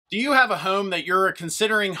Do you have a home that you're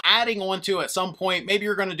considering adding onto at some point? Maybe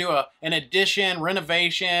you're going to do an addition,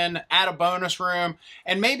 renovation, add a bonus room,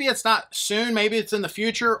 and maybe it's not soon, maybe it's in the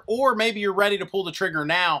future, or maybe you're ready to pull the trigger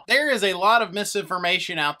now. There is a lot of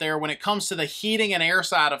misinformation out there when it comes to the heating and air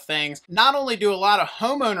side of things. Not only do a lot of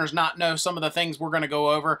homeowners not know some of the things we're going to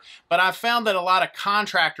go over, but I've found that a lot of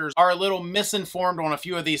contractors are a little misinformed on a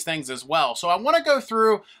few of these things as well. So I want to go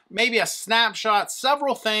through maybe a snapshot,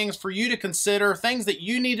 several things for you to consider, things that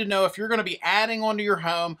you need to know if you're going to be adding onto your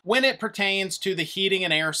home when it pertains to the heating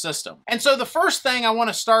and air system. And so the first thing I want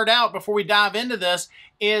to start out before we dive into this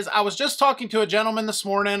is I was just talking to a gentleman this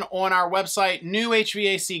morning on our website, New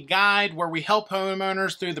HVAC Guide, where we help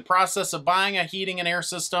homeowners through the process of buying a heating and air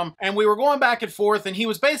system. And we were going back and forth, and he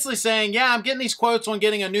was basically saying, yeah, I'm getting these quotes on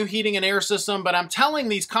getting a new heating and air system, but I'm telling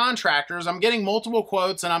these contractors, I'm getting multiple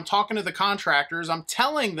quotes, and I'm talking to the contractors, I'm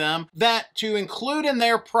telling them that to include in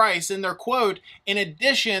their price, in their quote, in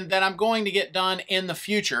addition, that I'm going to get done in the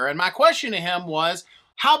future. And my question to him was,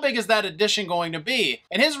 how big is that addition going to be?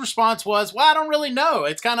 And his response was, well, I don't really know.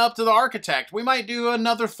 It's kind of up to the architect. We might do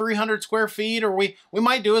another 300 square feet, or we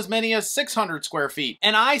might do as many as 600 square feet.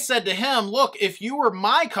 And I said to him, look, if you were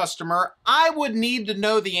my customer, I would need to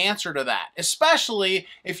know the answer to that, especially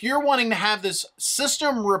if you're wanting to have this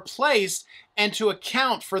system replaced and to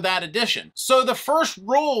account for that addition. So the first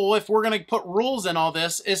rule, if we're going to put rules in all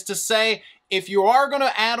this, is to say, if you are going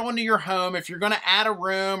to add on to your home, if you're going to add a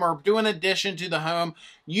room or do an addition to the home,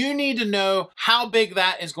 you need to know how big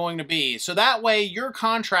that is going to be. So that way your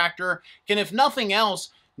contractor can, if nothing else,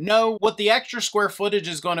 know what the extra square footage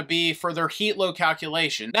is going to be for their heat load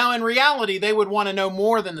calculation. Now, in reality, they would want to know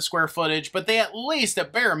more than the square footage, but they at least,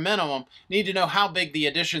 at bare minimum, need to know how big the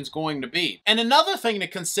addition is going to be. And another thing to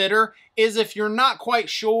consider is if you're not quite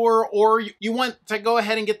sure, or you want to go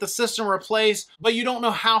ahead and get the system replaced, but you don't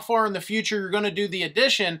know how far in the future you're going to do the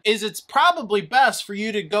addition, is it's probably best for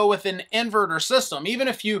you to go with an inverter system. Even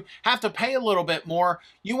if you have to pay a little bit more,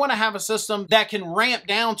 you want to have a system that can ramp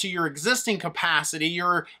down to your existing capacity,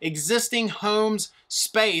 your existing home's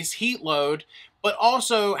space, heat load, but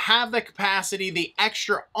also have the capacity, the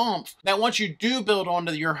extra oomph, that once you do build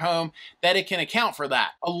onto your home, that it can account for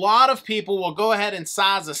that. A lot of people will go ahead and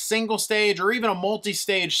size a single stage or even a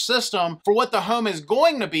multi-stage system for what the home is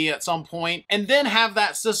going to be at some point, and then have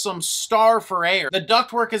that system starve for air. The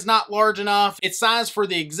ductwork is not large enough. It's sized for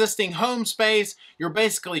the existing home space. You're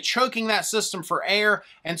basically choking that system for air.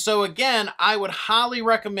 And so again, I would highly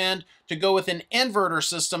recommend to go with an inverter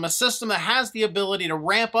system, a system that has the ability to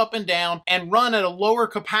ramp up and down and run at a lower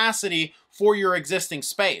capacity for your existing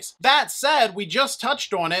space. That said, we just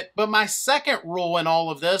touched on it, but my second rule in all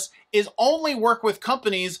of this is only work with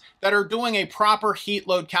companies that are doing a proper heat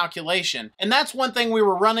load calculation. And that's one thing we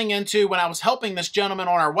were running into when I was helping this gentleman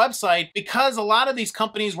on our website, because a lot of these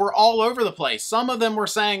companies were all over the place. Some of them were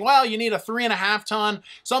saying, well, you need a 3.5 ton.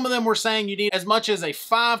 Some of them were saying you need as much as a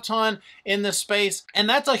 5 ton in this space. And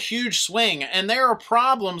that's a huge swing. And there are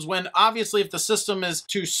problems when, obviously, if the system is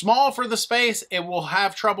too small for the space, it will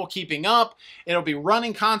have trouble keeping up. It'll be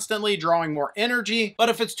running constantly, drawing more energy. But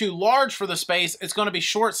if it's too large for the space, it's going to be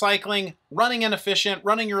short cycling, running inefficient,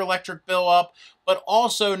 running your electric bill up, but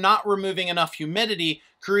also not removing enough humidity,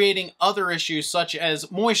 creating other issues such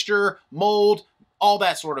as moisture, mold, all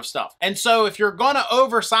that sort of stuff. And so if you're going to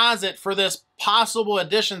oversize it for this possible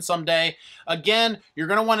addition someday, again, you're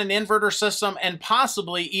going to want an inverter system and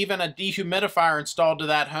possibly even a dehumidifier installed to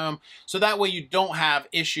that home, so that way you don't have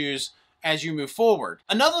issues as you move forward.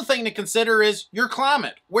 Another thing to consider is your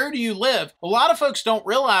climate. Where do you live? A lot of folks don't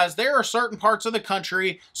realize there are certain parts of the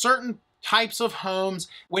country, certain types of homes,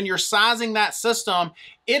 when you're sizing that system,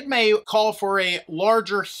 it may call for a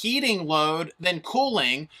larger heating load than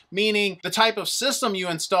cooling, meaning the type of system you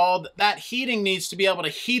installed, that heating needs to be able to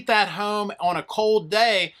heat that home on a cold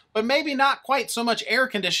day, but maybe not quite so much air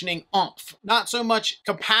conditioning oomph, not so much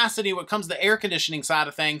capacity when it comes to the air conditioning side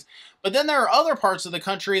of things. But then there are other parts of the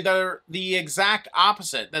country that are the exact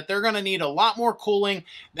opposite, that they're going to need a lot more cooling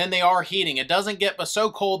than they are heating. It doesn't get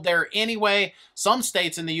so cold there anyway. Some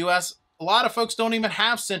states in the US, a lot of folks don't even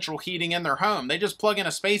have central heating in their home. They just plug in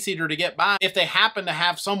a space heater to get by if they happen to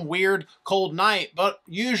have some weird cold night, but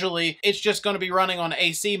usually it's just going to be running on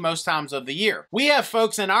AC most times of the year. We have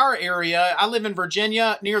folks in our area, I live in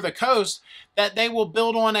Virginia near the coast, that they will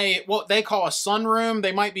build on what they call a sunroom.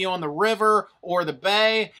 They might be on the river or the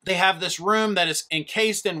bay. They have this room that is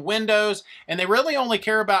encased in windows, and they really only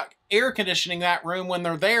care about air conditioning that room when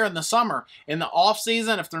they're there in the summer. In the off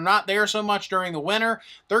season, if they're not there so much during the winter,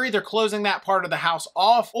 they're either closing that part of the house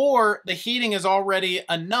off, or the heating is already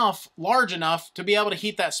large enough to be able to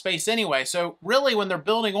heat that space anyway. So really, when they're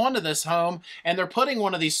building onto this home and they're putting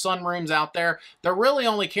one of these sunrooms out there, they're really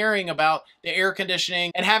only caring about the air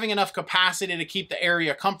conditioning and having enough capacity to keep the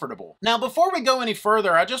area comfortable. Now, before we go any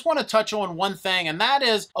further, I just want to touch on one thing, and that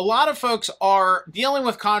is a lot of folks are dealing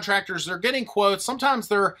with contractors. They're getting quotes. Sometimes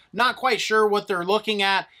they're not quite sure what they're looking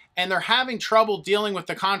at, and they're having trouble dealing with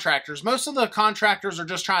the contractors. Most of the contractors are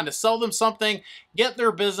just trying to sell them something, get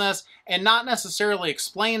their business, and not necessarily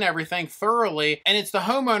explain everything thoroughly. And it's the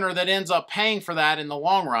homeowner that ends up paying for that in the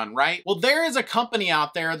long run, right? Well, there is a company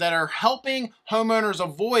out there that are helping homeowners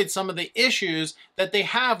avoid some of the issues that they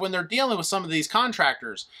have when they're dealing with some of these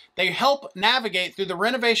contractors. They help navigate through the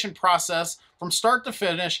renovation process from start to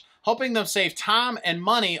finish, helping them save time and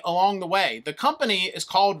money along the way. The company is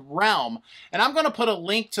called Realm, and I'm going to put a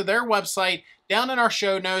link to their website down in our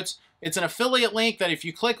show notes. It's an affiliate link that if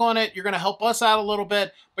you click on it, you're going to help us out a little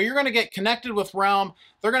bit, but you're going to get connected with Realm.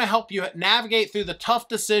 They're going to help you navigate through the tough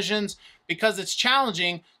decisions, because it's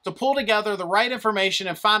challenging to pull together the right information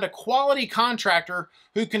and find a quality contractor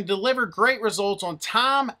who can deliver great results on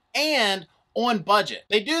time and on budget.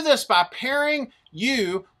 They do this by pairing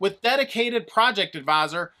you with dedicated project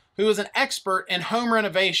advisor who is an expert in home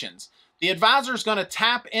renovations. The advisor is going to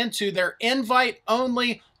tap into their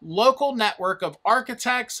invite-only local network of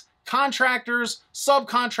architects, contractors,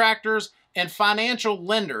 subcontractors, and financial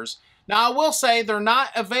lenders. Now, I will say they're not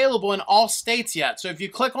available in all states yet. So if you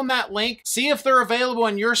click on that link, see if they're available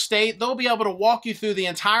in your state. They'll be able to walk you through the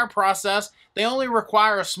entire process. They only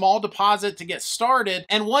require a small deposit to get started.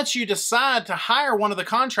 And once you decide to hire one of the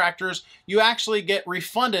contractors, you actually get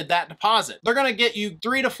refunded that deposit. They're going to get you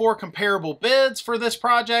 3 to 4 comparable bids for this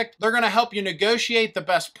project. They're going to help you negotiate the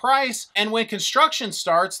best price. And when construction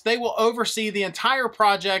starts, they will oversee the entire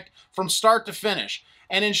project from start to finish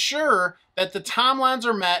and ensure that the timelines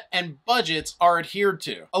are met and budgets are adhered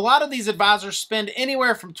to. A lot of these advisors spend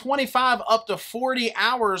anywhere from 25 up to 40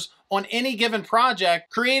 hours on any given project,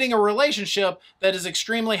 creating a relationship that is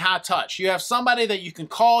extremely high touch. You have somebody that you can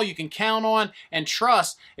call, you can count on, and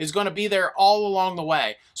trust is going to be there all along the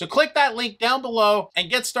way. So click that link down below and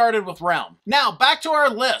get started with Realm. Now, back to our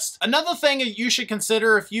list. Another thing that you should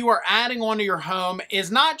consider if you are adding on to your home is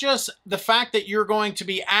not just the fact that you're going to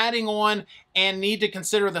be adding on and need to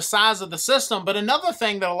consider the size of the system, but another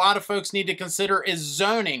thing that a lot of folks need to consider is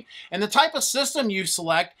zoning. And the type of system you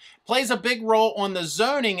select plays a big role on the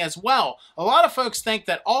zoning as well. A lot of folks think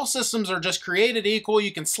that all systems are just created equal.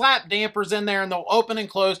 You can slap dampers in there and they'll open and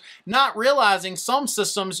close, not realizing some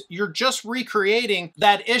systems you're just recreating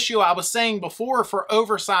that issue I was saying before for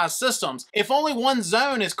oversized systems. If only one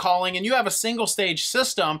zone is calling and you have a single stage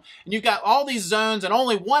system and you've got all these zones and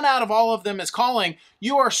only one out of all of them is calling,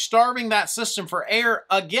 you are starving that system for air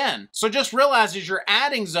again. So just realize as you're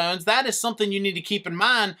adding zones, that is something you need to keep in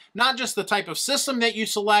mind, not just the type of system that you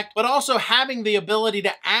select, but also having the ability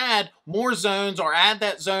to add more zones or add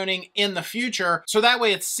that zoning in the future. So that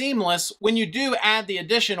way it's seamless when you do add the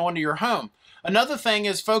addition onto your home. Another thing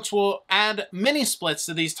is folks will add mini splits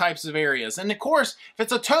to these types of areas. And of course, if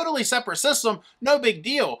it's a totally separate system, no big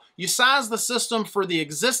deal. You size the system for the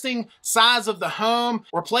existing size of the home,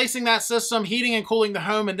 replacing that system, heating and cooling the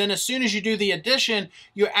home, and then as soon as you do the addition,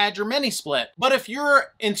 you add your mini split. But if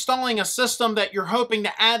you're installing a system that you're hoping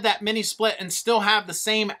to add that mini split and still have the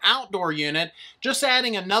same outdoor unit, just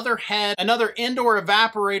adding another head, another indoor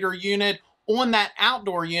evaporator unit, on that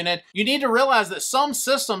outdoor unit, you need to realize that some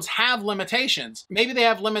systems have limitations. Maybe they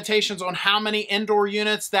have limitations on how many indoor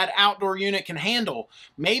units that outdoor unit can handle.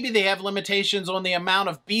 Maybe they have limitations on the amount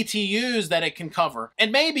of BTUs that it can cover.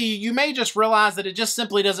 And maybe you may just realize that it just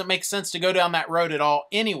simply doesn't make sense to go down that road at all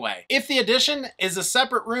anyway. If the addition is a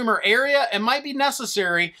separate room or area, it might be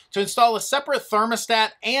necessary to install a separate thermostat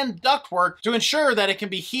and ductwork to ensure that it can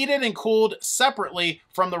be heated and cooled separately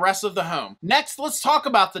from the rest of the home. Next, let's talk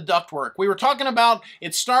about the ductwork. We were talking about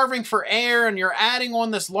it's starving for air and you're adding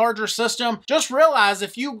on this larger system. Just realize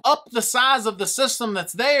if you up the size of the system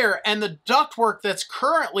that's there and the ductwork that's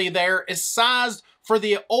currently there is sized for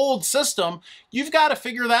the old system, you've got to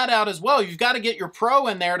figure that out as well. You've got to get your pro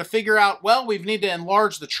in there to figure out, well, we need to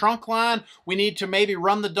enlarge the trunk line. We need to maybe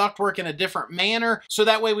run the ductwork in a different manner so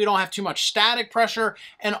that way we don't have too much static pressure.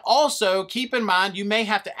 And also keep in mind, you may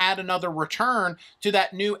have to add another return to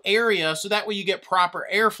that new area so that way you get proper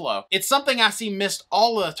airflow. It's something I see missed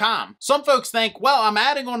all the time. Some folks think, well, I'm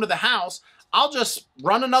adding onto the house, I'll just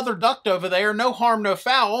run another duct over there, no harm, no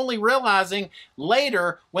foul, only realizing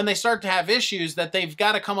later when they start to have issues that they've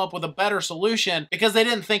got to come up with a better solution because they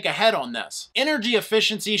didn't think ahead on this. Energy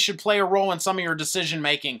efficiency should play a role in some of your decision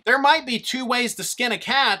making. There might be two ways to skin a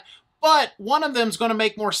cat, but one of them is going to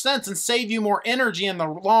make more sense and save you more energy in the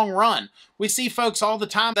long run. We see folks all the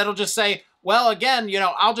time that'll just say, well, again,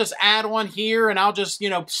 I'll just add one here and I'll just,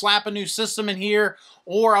 slap a new system in here,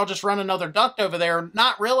 or I'll just run another duct over there,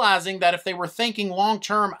 not realizing that if they were thinking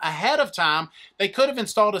long-term ahead of time, they could have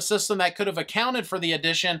installed a system that could have accounted for the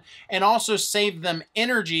addition and also saved them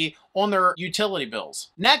energy on their utility bills.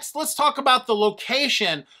 Next, let's talk about the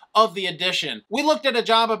location of the addition. We looked at a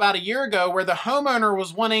job about a year ago where the homeowner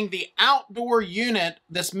was wanting the outdoor unit,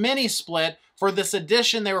 this mini split for this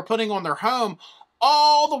addition they were putting on their home,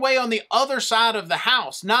 all the way on the other side of the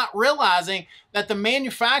house, not realizing that the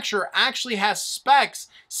manufacturer actually has specs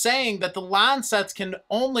saying that the line sets can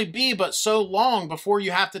only be but so long before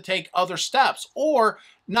you have to take other steps or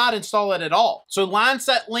not install it at all. So line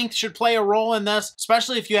set length should play a role in this,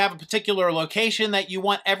 especially if you have a particular location that you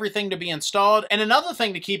want everything to be installed. And another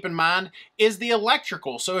thing to keep in mind is the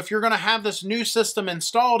electrical. So if you're going to have this new system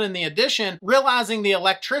installed in the addition, realizing the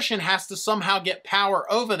electrician has to somehow get power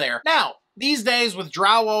over there. Now, these days with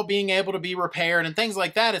drywall being able to be repaired and things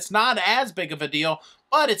like that, it's not as big of a deal,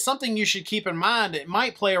 but it's something you should keep in mind. It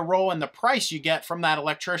might play a role in the price you get from that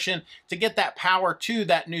electrician to get that power to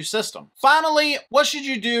that new system. Finally, what should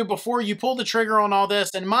you do before you pull the trigger on all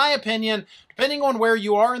this? In my opinion, depending on where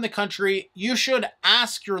you are in the country, you should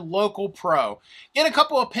ask your local pro. Get a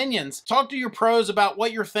couple opinions. Talk to your pros about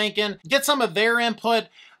what you're thinking. Get some of their input.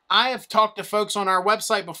 I have talked to folks on our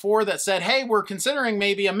website before that said, hey, we're considering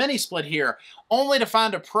maybe a mini split here, only to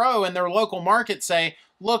find a pro in their local market say,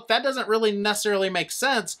 look, that doesn't really necessarily make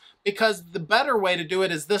sense because the better way to do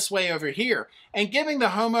it is this way over here. And giving the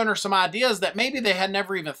homeowner some ideas that maybe they had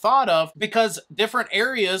never even thought of because different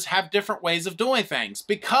areas have different ways of doing things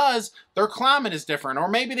because their climate is different, or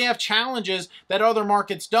maybe they have challenges that other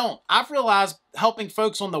markets don't. I've realized helping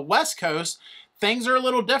folks on the West Coast, things are a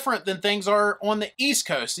little different than things are on the East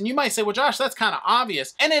Coast. And you might say, well, Josh, that's kind of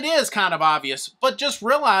obvious. And it is kind of obvious, but just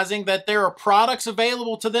realizing that there are products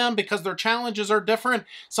available to them because their challenges are different.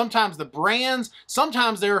 Sometimes the brands,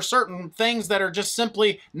 sometimes there are certain things that are just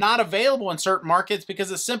simply not available in certain markets because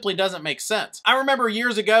it simply doesn't make sense. I remember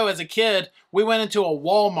years ago as a kid, we went into a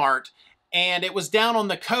Walmart and it was down on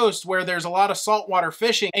the coast where there's a lot of saltwater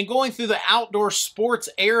fishing, and going through the outdoor sports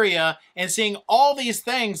area and seeing all these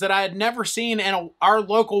things that I had never seen in our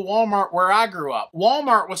local Walmart where I grew up.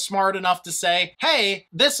 Walmart was smart enough to say, hey,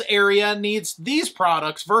 this area needs these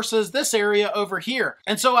products versus this area over here.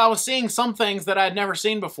 And so I was seeing some things that I had never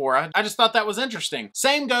seen before. I just thought that was interesting.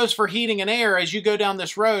 Same goes for heating and air. As you go down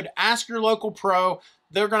this road, ask your local pro.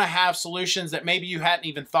 They're going to have solutions that maybe you hadn't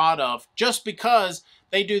even thought of just because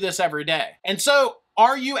they do this every day. And so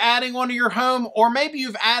are you adding onto your home, or maybe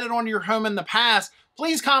you've added onto your home in the past?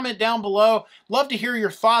 Please comment down below. Love to hear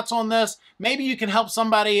your thoughts on this. Maybe you can help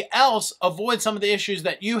somebody else avoid some of the issues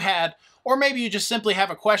that you had, or maybe you just simply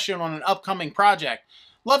have a question on an upcoming project.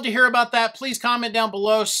 Love to hear about that. Please comment down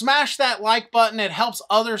below. Smash that like button. It helps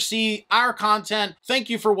others see our content. Thank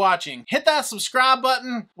you for watching. Hit that subscribe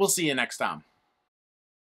button. We'll see you next time.